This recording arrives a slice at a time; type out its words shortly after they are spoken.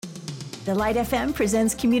The Light FM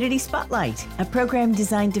presents Community Spotlight, a program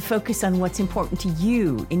designed to focus on what's important to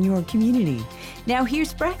you in your community. Now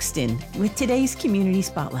here's Braxton with today's Community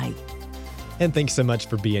Spotlight. And thanks so much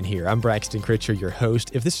for being here. I'm Braxton Critcher, your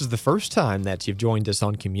host. If this is the first time that you've joined us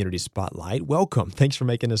on Community Spotlight, welcome. Thanks for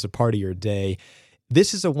making us a part of your day.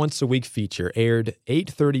 This is a once-a-week feature, aired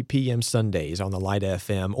 8:30 p.m. Sundays on the Light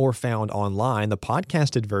FM or found online, the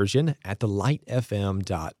podcasted version at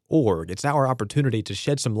thelightfm.org. It's our opportunity to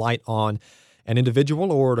shed some light on an individual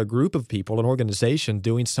or a group of people, an organization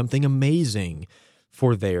doing something amazing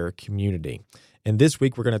for their community. And this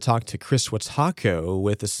week, we're going to talk to Kris Swiatocho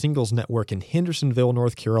with the Singles Network in Hendersonville,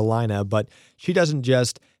 North Carolina. But she doesn't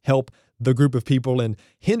just help the group of people in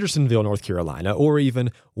Hendersonville, North Carolina, or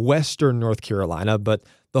even Western North Carolina, but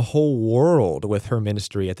the whole world with her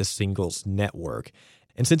ministry at the Singles Network.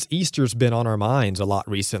 And since Easter's been on our minds a lot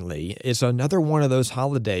recently, it's another one of those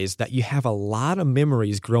holidays that you have a lot of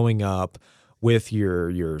memories growing up with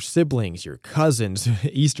your siblings, your cousins,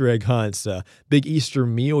 Easter egg hunts, big Easter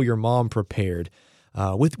meal your mom prepared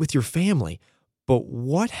with your family. But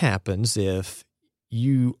what happens if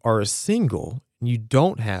you are single and you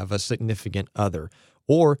don't have a significant other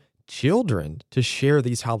or children to share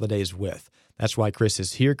these holidays with? That's why Kris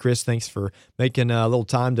is here. Kris, thanks for making a little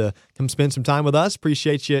time to come spend some time with us.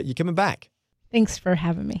 Appreciate you coming back. Thanks for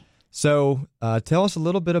having me. So tell us a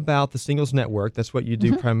little bit about the Singles Network. That's what you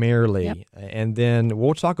do primarily. Yep. And then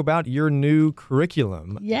we'll talk about your new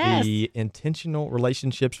curriculum, Yes. the Intentional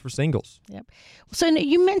Relationships for Singles. Yep. So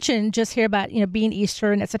you mentioned just here about, being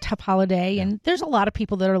Easter, and it's a tough holiday. Yeah. And there's a lot of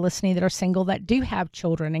people that are listening that are single that do have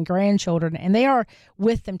children and grandchildren, and they are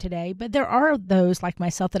with them today. But there are those like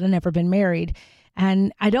myself that have never been married,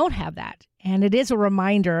 and I don't have that. And it is a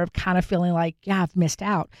reminder of kind of feeling like, I've missed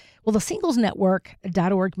out. Well, the Singles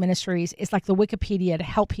Network.org Ministries is like the Wikipedia to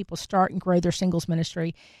help people start and grow their singles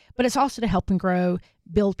ministry, but it's also to help and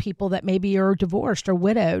build people that maybe are divorced or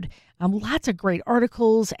widowed. Lots of great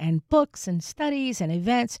articles and books and studies and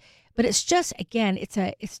events, but it's just, again,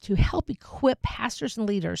 it's to help equip pastors and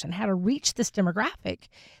leaders on how to reach this demographic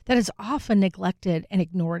that is often neglected and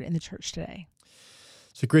ignored in the church today.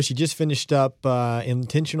 So, Kris, you just finished up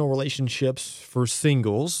Intentional Relationships for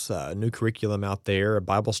Singles, a new curriculum out there, a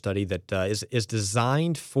Bible study that is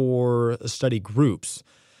designed for study groups.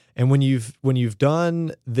 And when you've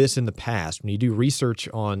done this in the past, when you do research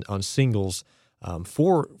on singles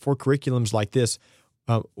for curriculums like this,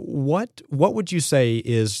 what would you say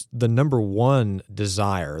is the number one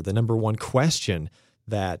desire, the number one question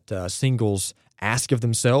that singles ask of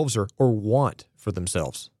themselves or want for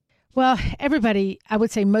themselves? Well, everybody, I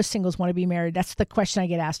would say most singles want to be married. That's the question I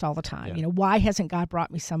get asked all the time. Yeah. Why hasn't God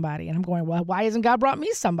brought me somebody? And I'm going, well, why hasn't God brought me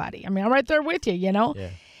somebody? I mean, I'm right there with you, Yeah.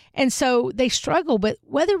 And so they struggle, but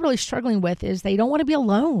what they're really struggling with is they don't want to be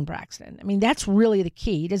alone, Braxton. I mean, that's really the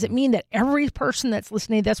key. Does it mean that every person that's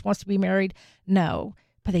listening to this wants to be married? No,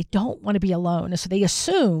 but they don't want to be alone. And so they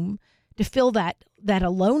assume to feel that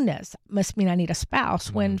aloneness must mean I need a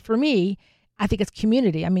spouse, when for me, I think it's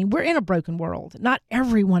community. I mean, we're in a broken world. Not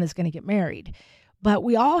everyone is going to get married, but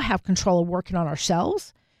we all have control of working on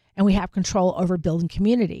ourselves, and we have control over building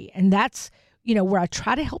community. And that's, where I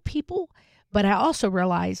try to help people, but I also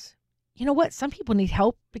realize, some people need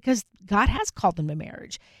help because God has called them to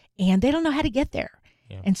marriage, and they don't know how to get there.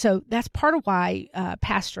 Yeah. And so that's part of why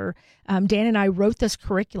Pastor Dan and I wrote this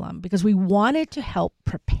curriculum, because we wanted to help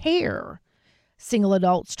prepare single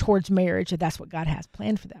adults towards marriage, and that's what God has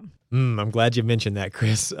planned for them. I'm glad you mentioned that,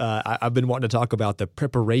 Kris. I've been wanting to talk about the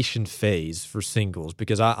preparation phase for singles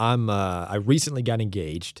because I recently got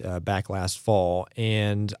engaged back last fall,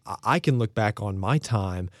 and I can look back on my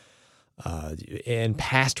time and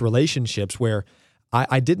past relationships where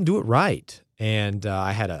I didn't do it right. And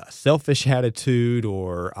I had a selfish attitude,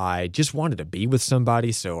 or I just wanted to be with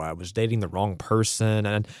somebody, so I was dating the wrong person.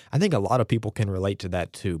 And I think a lot of people can relate to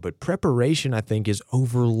that too. But preparation, I think, is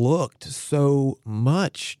overlooked so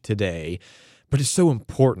much today, but it's so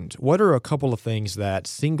important. What are a couple of things that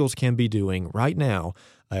singles can be doing right now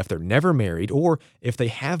if they're never married, or if they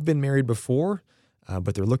have been married before,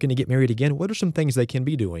 but they're looking to get married again? What are some things they can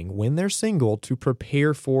be doing when they're single to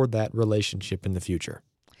prepare for that relationship in the future?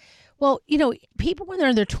 Well, people when they're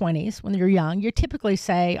in their 20s, when they're young, you typically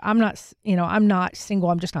say, I'm not single,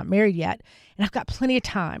 I'm just not married yet, and I've got plenty of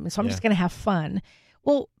time, and so I'm just going to have fun.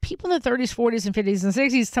 Well, people in their 30s, 40s, and 50s, and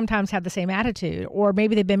 60s sometimes have the same attitude, or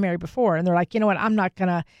maybe they've been married before, and they're like, I'm not going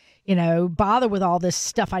to, bother with all this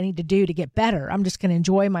stuff I need to do to get better. I'm just going to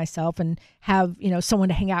enjoy myself and have, someone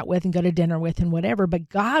to hang out with and go to dinner with and whatever. But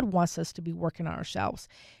God wants us to be working on ourselves.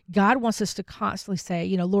 God wants us to constantly say,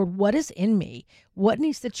 Lord, what is in me? What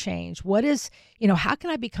needs to change? What is, how can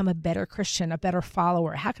I become a better Christian, a better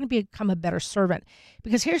follower? How can I become a better servant?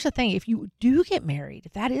 Because here's the thing, if you do get married,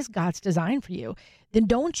 if that is God's design for you, then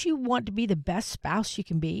don't you want to be the best spouse you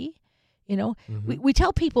can be? We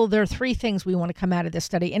tell people there are 3 things we want to come out of this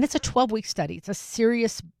study, and it's a 12-week study. It's a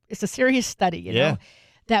serious study,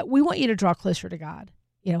 that we want you to draw closer to God.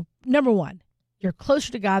 Number 1, you're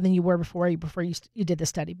closer to God than you were before you did the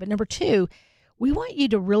study. But number 2, we want you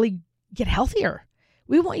to really get healthier.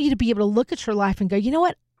 We want you to be able to look at your life and go, you know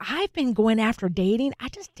what? I've been going after dating. I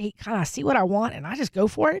just date, kind of see what I want, and I just go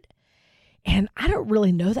for it. And I don't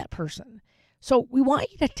really know that person. So we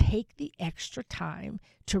want you to take the extra time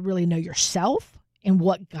to really know yourself and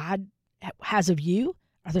what God has of you.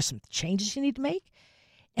 Are there some changes you need to make?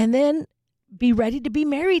 And then be ready to be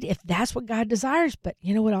married if that's what God desires. But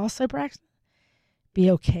you know what also, Braxton?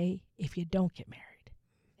 Be okay if you don't get married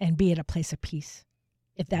and be at a place of peace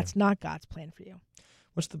if that's not God's plan for you.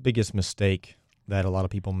 What's the biggest mistake that a lot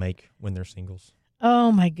of people make when they're singles?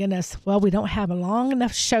 Oh, my goodness. Well, we don't have a long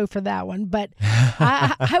enough show for that one. But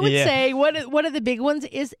I would say one of the big ones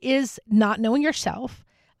is not knowing yourself.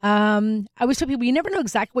 I always tell people, you never know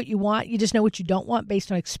exactly what you want. You just know what you don't want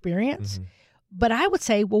based on experience. Mm-hmm. But I would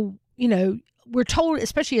say, well, we're told,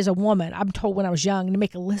 especially as a woman, I'm told when I was young, to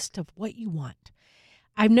make a list of what you want.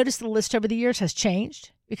 I've noticed the list over the years has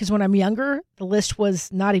changed because when I'm younger, the list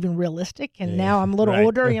was not even realistic. And now I'm a little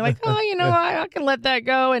older and you're like, I can let that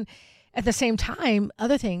go. And at the same time,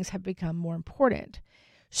 other things have become more important.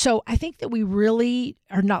 So I think that we really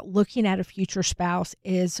are not looking at a future spouse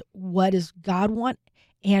is what does God want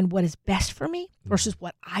and what is best for me versus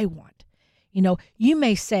what I want. You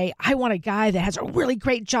may say, I want a guy that has a really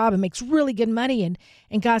great job and makes really good money.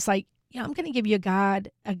 And God's like, I'm going to give you a guy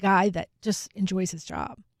that just enjoys his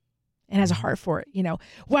job and has a heart for it.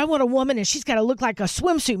 Well, I want a woman and she's got to look like a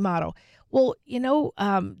swimsuit model. Well,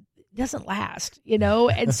 doesn't last,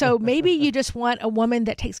 and so maybe you just want a woman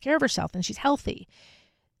that takes care of herself and she's healthy.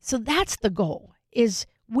 So that's the goal, is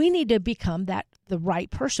we need to become the right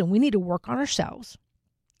person. We need to work on ourselves,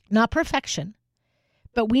 not perfection,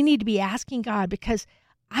 but we need to be asking God, because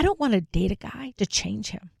I don't want to date a guy to change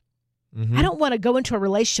him. Mm-hmm. I don't want to go into a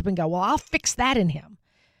relationship and go, well, I'll fix that in him.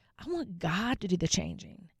 I want God to do the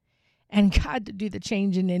changing and God to do the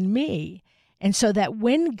changing in me. And so that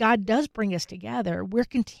when God does bring us together, we're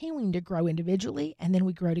continuing to grow individually, and then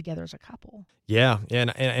we grow together as a couple. Yeah,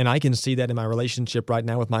 and I can see that in my relationship right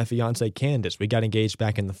now with my fiance, Candace. We got engaged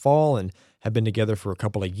back in the fall and have been together for a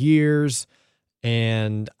couple of years.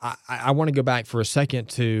 And I want to go back for a second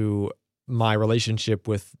to my relationship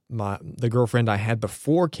with the girlfriend I had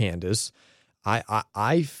before Candace.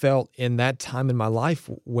 I felt in that time in my life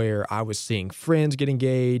where I was seeing friends get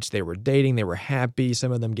engaged, they were dating, they were happy,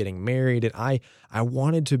 some of them getting married, and I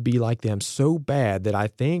wanted to be like them so bad that I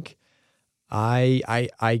think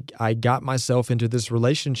I got myself into this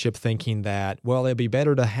relationship thinking that, well, it'd be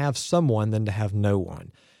better to have someone than to have no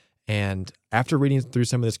one. And after reading through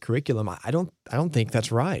some of this curriculum, I don't think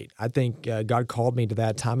that's right. I think God called me to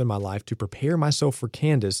that time in my life to prepare myself for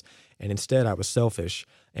Candace, and instead I was selfish.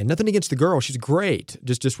 And nothing against the girl, she's great,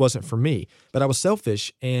 just wasn't for me. But I was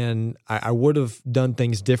selfish, and I would have done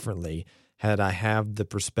things differently had I have the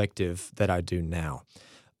perspective that I do now.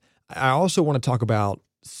 I also want to talk about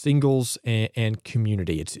singles and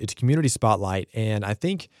community. It's Community Spotlight, and I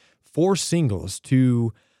think for singles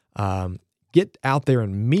to get out there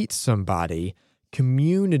and meet somebody,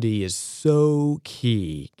 community is so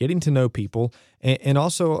key. Getting to know people and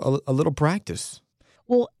also a little practice.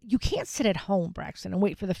 Well, you can't sit at home, Braxton, and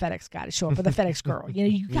wait for the FedEx guy to show up or the FedEx girl.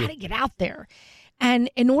 You got to get out there. And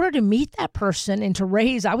in order to meet that person and to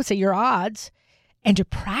raise, I would say, your odds, and to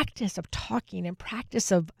practice of talking and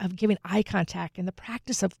practice of giving eye contact and the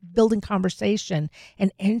practice of building conversation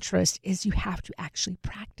and interest, is you have to actually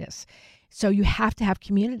practice. So you have to have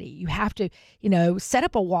community. You have to, set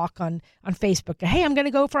up a walk on Facebook. Hey, I'm going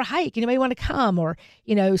to go for a hike. Anybody want to come? Or,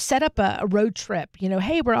 set up a road trip.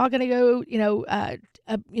 Hey, we're all going to go,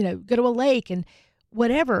 go to a lake and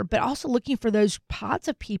whatever. But also looking for those pods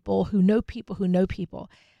of people who know people who know people.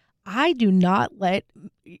 I do not let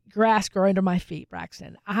grass grow under my feet,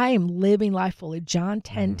 Braxton. I am living life fully. John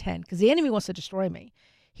 10:10, because the enemy wants to destroy me.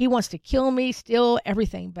 He wants to kill me, steal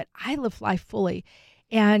everything. But I live life fully.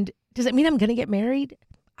 And does it mean I'm going to get married?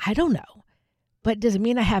 I don't know. But does it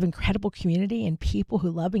mean I have incredible community and people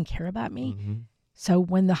who love and care about me? Mm-hmm. So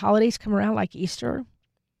when the holidays come around like Easter,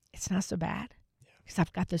 it's not so bad because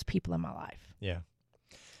I've got those people in my life. Yeah.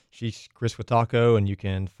 She's Kris Swiatocho, and you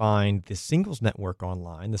can find the Singles Network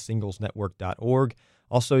online, thesinglesnetwork.org.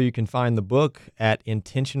 Also, you can find the book at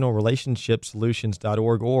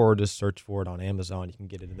intentionalrelationshipsolutions.org, or just search for it on Amazon. You can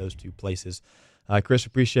get it in those two places. Kris,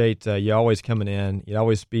 appreciate you always coming in. You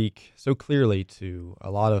always speak so clearly to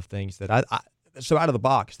a lot of things that I so out of the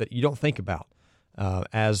box that you don't think about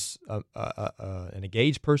as an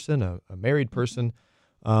engaged person, a married person,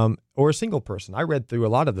 or a single person. I read through a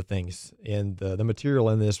lot of the things in the material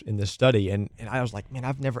in this study, and I was like, man,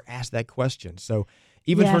 I've never asked that question. So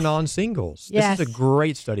even for non-singles, this is a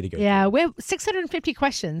great study to go through. Yeah, we have 650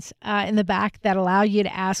 questions in the back that allow you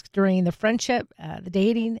to ask during the friendship, the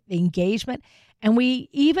dating, the engagement. And we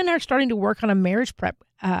even are starting to work on a marriage prep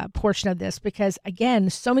portion of this because, again,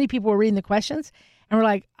 so many people were reading the questions and we're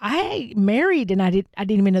like, I married and I didn't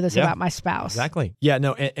even know this about my spouse. Exactly. Yeah,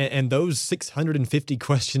 no, and those 650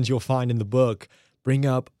 questions you'll find in the book bring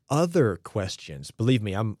up other questions. Believe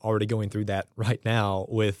me, I'm already going through that right now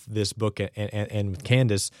with this book and with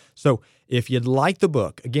Candace. So if you'd like the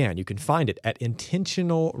book, again, you can find it at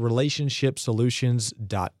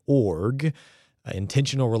intentionalrelationshipsolutions.org.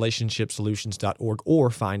 intentionalrelationshipsolutions.org, or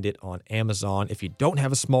find it on Amazon. If you don't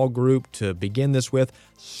have a small group to begin this with,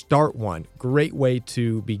 start one. Great way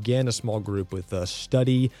to begin a small group with a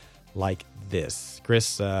study like this.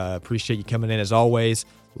 Kris, appreciate you coming in as always.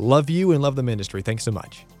 Love you and love the ministry. Thanks so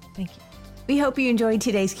much. Thank you. We hope you enjoyed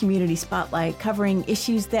today's Community Spotlight covering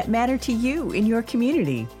issues that matter to you in your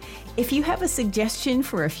community. If you have a suggestion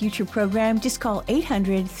for a future program, just call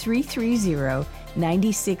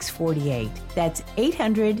 800-330-9648. That's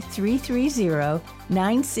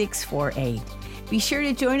 800-330-9648. Be sure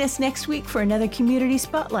to join us next week for another Community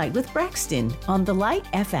Spotlight with Braxton on The Light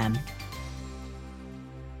FM.